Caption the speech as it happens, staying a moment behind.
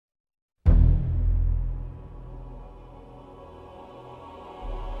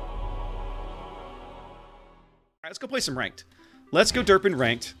Let's go play some ranked. Let's go derp in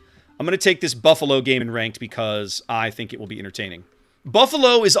ranked. I'm going to take this Buffalo game in ranked because I think it will be entertaining.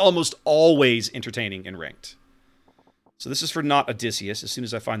 Buffalo is almost always entertaining in ranked. So this is for not Odysseus, as soon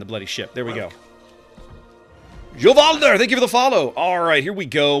as I find the bloody ship. There we go. Jovalder, thank you for the follow. All right, here we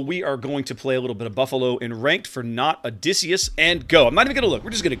go. We are going to play a little bit of Buffalo in ranked for not Odysseus and go. I'm not even going to look. We're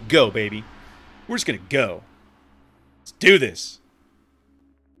just going to go, baby. We're just going to go. Let's do this.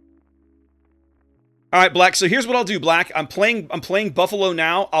 All right, Black. So here's what I'll do, Black. I'm playing Buffalo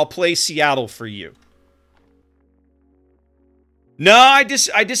now. I'll play Seattle for you. No, I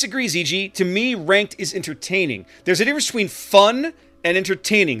disagree, ZG. To me, ranked is entertaining. There's a difference between fun and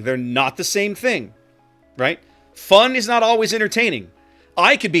entertaining. They're not the same thing, right? Fun is not always entertaining.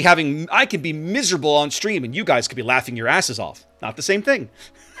 I could be miserable on stream, and you guys could be laughing your asses off. Not the same thing.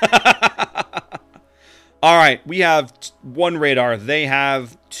 All right, we have one radar. They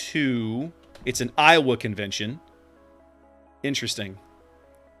have two. It's an Iowa convention. Interesting.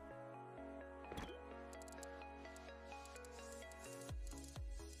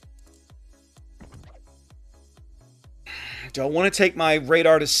 Do I want to take my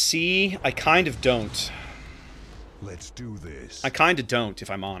radar to sea? I kind of don't. Let's do this. I kind of don't,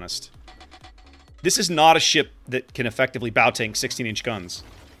 if I'm honest. This is not a ship that can effectively bow tank 16-inch guns.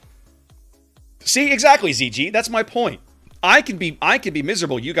 See, exactly, ZG. That's my point. I can be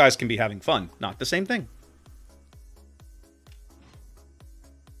miserable. You guys can be having fun. Not the same thing.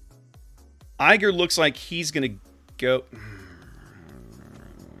 Iger looks like he's gonna go.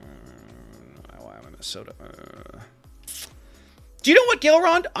 Minnesota. Do you know what,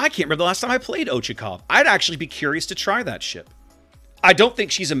 Gailrond? I can't remember the last time I played Ochakov. I'd actually be curious to try that ship. I don't think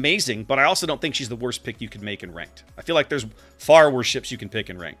she's amazing, but I also don't think she's the worst pick you could make in ranked. I feel like there's far worse ships you can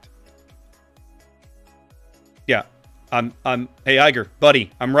pick in ranked. Yeah. Hey, Iger,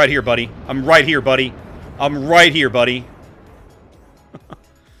 buddy. I'm right here, buddy. I'm right here, buddy. I'm right here, buddy.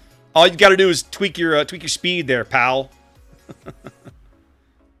 All you gotta do is tweak your speed there, pal.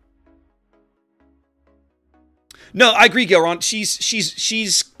 No, I agree, Gilron.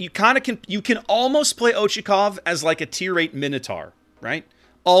 You can almost play Ochakov as like a tier 8 Minotaur, right?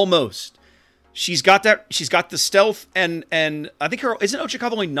 Almost. She's got the stealth and I think isn't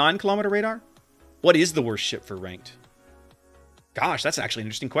Ochakov only 9-kilometer radar? What is the worst ship for ranked? Gosh, that's actually an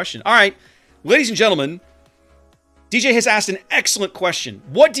interesting question. All right, ladies and gentlemen, DJ has asked an excellent question.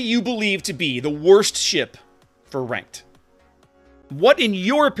 What do you believe to be the worst ship for ranked? What, in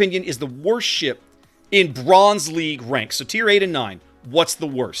your opinion, is the worst ship in Bronze League ranks? So tier 8 and 9. What's the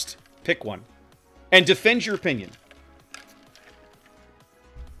worst? Pick one. And defend your opinion.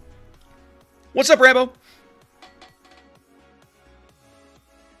 What's up, Rambo?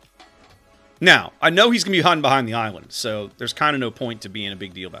 Now, I know he's going to be hiding behind the island, so there's kind of no point to being a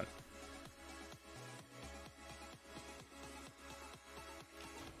big deal about it.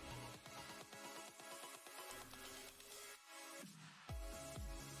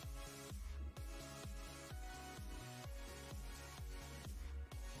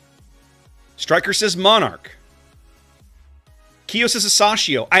 Striker says Monarch. Kyo says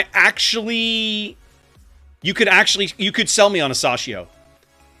Asashio. You could sell me on Asashio.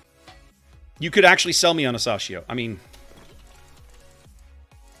 You could actually sell me on Asashio. I mean,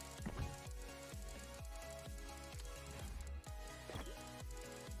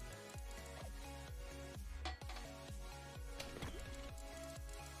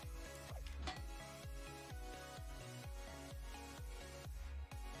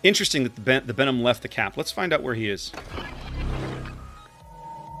 interesting that the Benham left the cap. Let's find out where he is.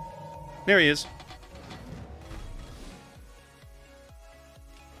 There he is.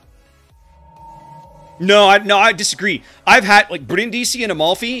 No, I disagree. I've had, like, Brindisi and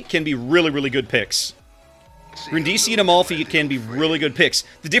Amalfi can be really, really good picks. Brindisi and Amalfi can be really good picks.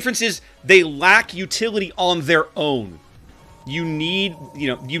 The difference is they lack utility on their own. You need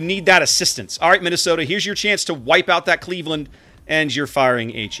that assistance. All right, Minnesota, here's your chance to wipe out that Cleveland, and you're firing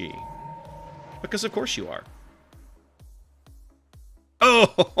HE. Because of course you are.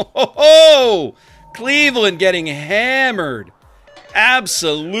 Oh, Cleveland getting hammered.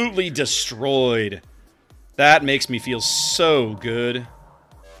 Absolutely destroyed. That makes me feel so good.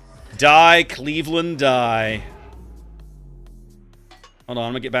 Die, Cleveland, die. Hold on,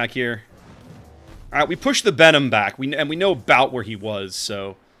 I'm gonna get back here. Alright, we pushed the Benham back. We know about where he was,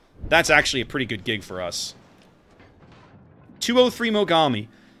 so that's actually a pretty good gig for us. 203 Mogami.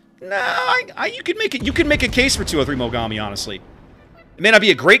 Nah, you could make a case for 203 Mogami, honestly. It may not be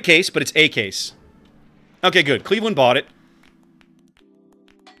a great case, but it's a case. Okay, good. Cleveland bought it.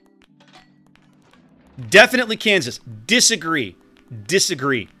 Definitely Kansas. Disagree.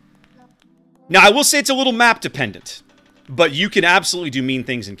 Disagree. Now, I will say it's a little map dependent, but you can absolutely do mean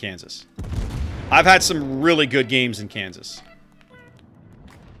things in Kansas. I've had some really good games in Kansas.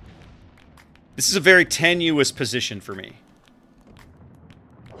 This is a very tenuous position for me.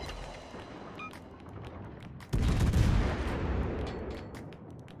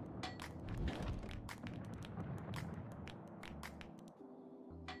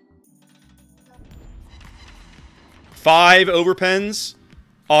 Five overpens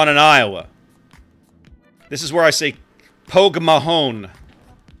on an Iowa. This is where I say, Pogue Mahone.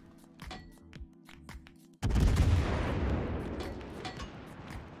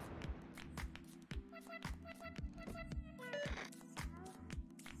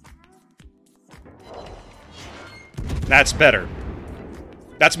 That's better.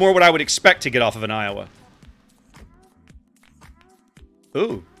 That's more what I would expect to get off of an Iowa.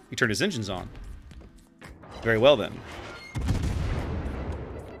 Ooh, he turned his engines on. Very well, then.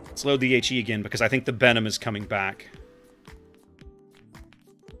 Let's load the HE again, because I think the Benham is coming back.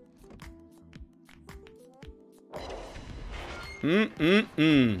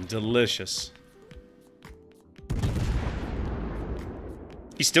 Delicious.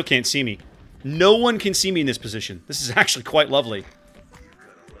 He still can't see me. No one can see me in this position. This is actually quite lovely.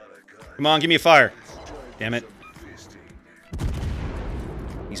 Come on, give me a fire. Damn it.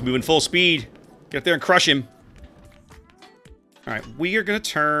 He's moving full speed. Get up there and crush him. Alright, we are going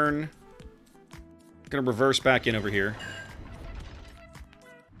to turn... Going to reverse back in over here.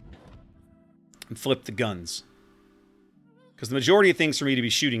 And flip the guns. Because the majority of things for me to be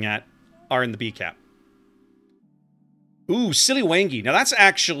shooting at are in the B cap. Ooh, Siliwangi. Now that's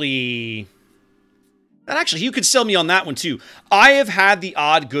actually... you could sell me on that one too. I have had the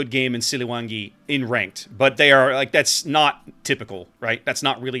odd good game in Siliwangi in ranked, but they are, like, that's not typical, right? That's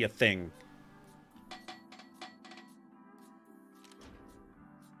not really a thing.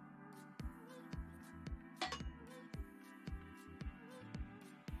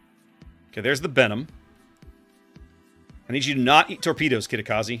 Okay, there's the Benham. I need you to not eat torpedoes,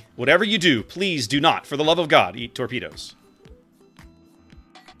 Kitakazi. Whatever you do, please do not, for the love of God, eat torpedoes.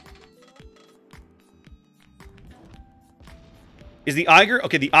 Is the Eiger?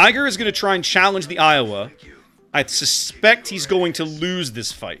 Okay, the Eiger is going to try and challenge the Iowa. I suspect he's going to lose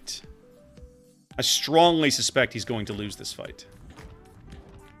this fight. I strongly suspect he's going to lose this fight.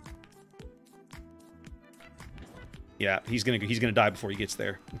 Yeah, he's gonna die before he gets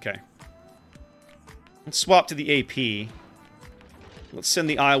there. Okay. Let's swap to the AP. Let's send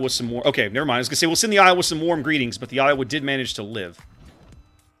the Iowa some more... Okay, never mind. I was going to say, we'll send the Iowa some warm greetings, but the Iowa did manage to live.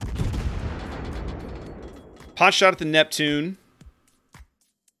 Pot shot at the Neptune.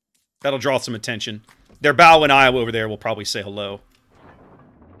 That'll draw some attention. Their bow in Iowa over there will probably say hello.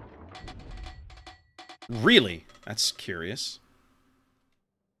 Really? That's curious.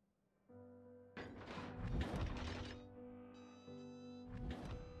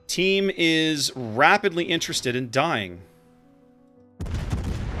 Team is rapidly interested in dying.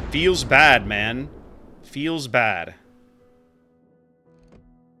 Feels bad, man. Feels bad.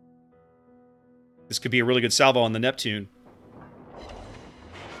 This could be a really good salvo on the Neptune.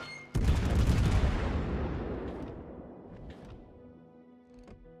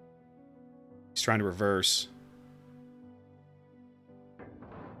 He's trying to reverse.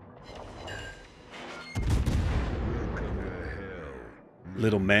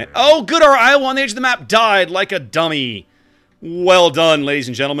 Little man. Oh, good. Our Iowa on the edge of the map died like a dummy. Well done, ladies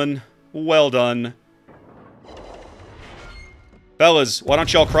and gentlemen. Well done. Fellas, why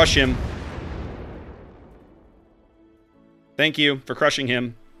don't y'all crush him? Thank you for crushing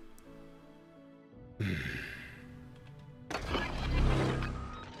him.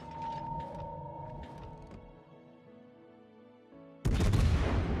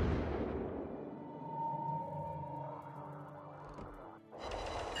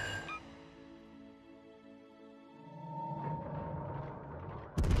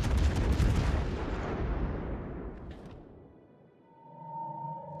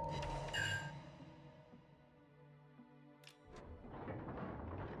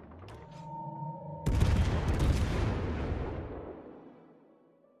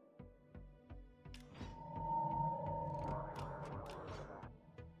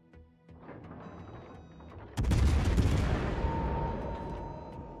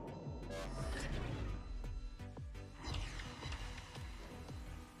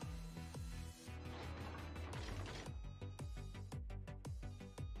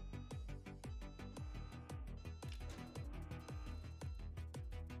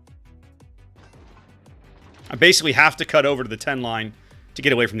 I basically have to cut over to the 10 line to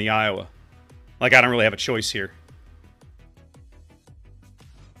get away from the Iowa. Like, I don't really have a choice here.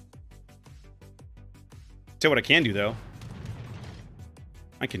 Tell you what I can do, though.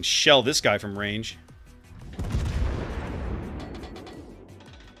 I can shell this guy from range.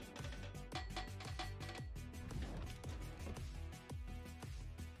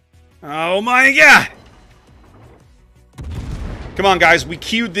 Oh my god! Come on, guys. We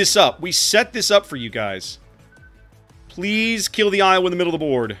queued this up. We set this up for you guys. Please kill the Iowa in the middle of the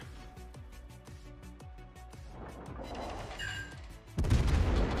board.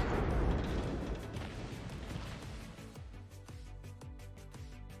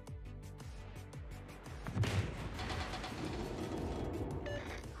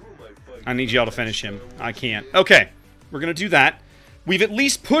 I need y'all to finish him. I can't. Okay. We're going to do that. We've at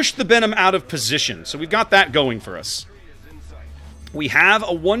least pushed the Venom out of position, so we've got that going for us. We have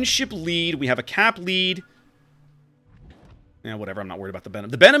a one-ship lead. We have a cap lead. Yeah, whatever. I'm not worried about the Venom.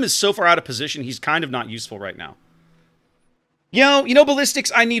 The Venom is so far out of position, he's kind of not useful right now. You know,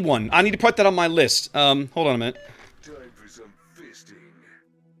 ballistics, I need one. I need to put that on my list. Hold on a minute. Time for some fisting.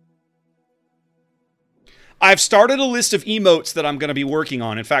 I've started a list of emotes that I'm going to be working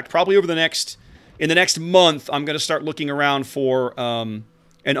on. In fact, probably over the next... In the next month, I'm going to start looking around for an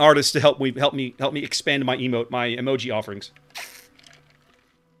artist to help me expand my emoji offerings.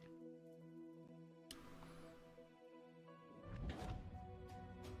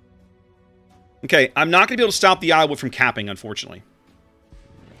 Okay, I'm not going to be able to stop the Iowa from capping, unfortunately.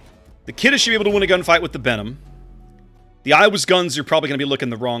 The Kidda should be able to win a gunfight with the Venom. The Iowa's guns are probably going to be looking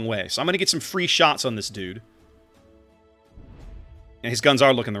the wrong way, so I'm going to get some free shots on this dude. And his guns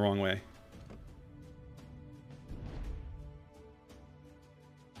are looking the wrong way.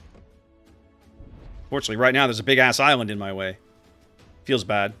 Fortunately, right now, there's a big-ass island in my way. Feels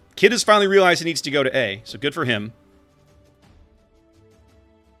bad. Kid has finally realized he needs to go to A, so good for him.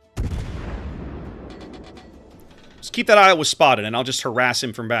 Just keep that Iowa spotted, and I'll just harass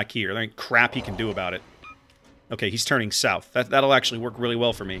him from back here. There ain't crap he can do about it. Okay, he's turning south. That'll actually work really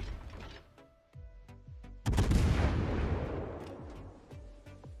well for me.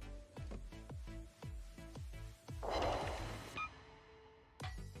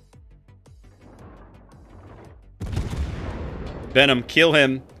 Venom, kill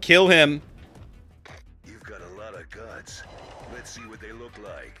him. Kill him. You've got a lot of guts. Let's see what they look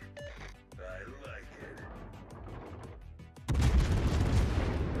like. I like it.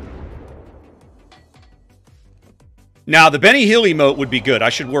 Now, the Benny Hill emote would be good. I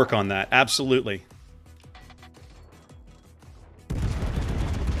should work on that. Absolutely.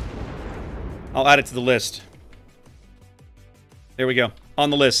 I'll add it to the list. There we go. On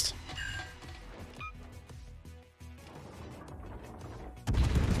the list.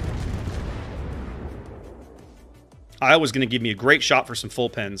 Iowa's going to give me a great shot for some full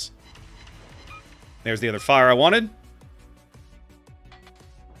pens. There's the other fire I wanted.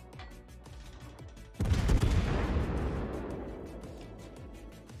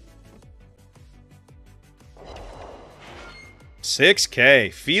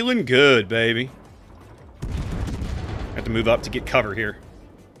 $6K. Feeling good, baby. Have to move up to get cover here.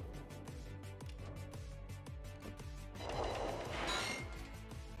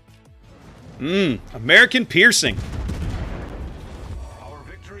 American piercing.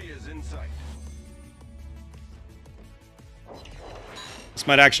 This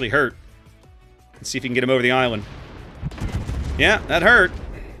might actually hurt. Let's see if you can get him over the island. Yeah, that hurt.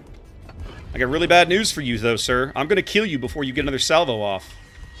 I got really bad news for you, though, sir. I'm going to kill you before you get another salvo off.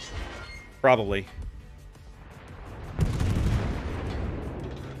 Probably.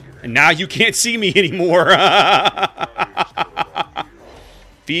 And now you can't see me anymore.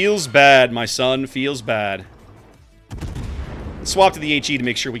 Feels bad, my son. Feels bad. Let's swap to the HE to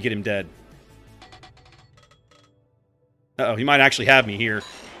make sure we get him dead. Uh-oh, he might actually have me here.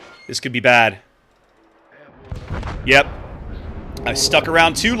 This could be bad. Yep. I stuck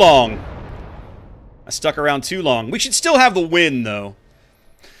around too long. We should still have the win, though.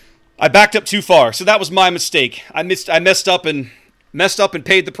 I backed up too far, so that was my mistake. I messed up and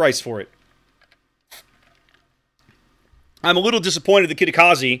paid the price for it. I'm a little disappointed that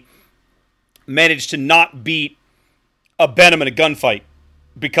Kitakazi managed to not beat a Benham in a gunfight,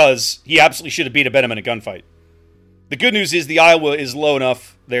 because he absolutely should have beat a Benham in a gunfight. The good news is the Iowa is low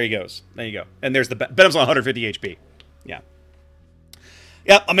enough. There he goes. There you go. And there's the Benham's on 150 HP. Yeah.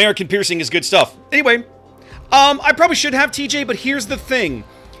 Yep, American piercing is good stuff. Anyway, I probably should have TJ, but here's the thing.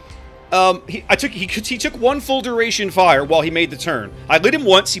 He took one full duration fire while he made the turn. I lit him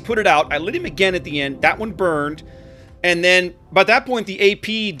once, he put it out. I lit him again at the end. That one burned. And then, by that point, the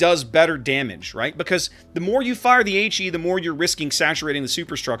AP does better damage, right? Because the more you fire the HE, the more you're risking saturating the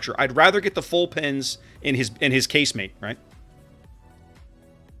superstructure. I'd rather get the full pins in his casemate, right?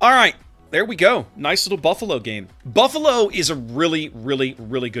 All right. there we go. Nice little Buffalo game. Buffalo is a really, really,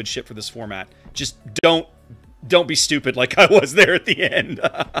 really good ship for this format. Just don't be stupid like I was there at the end.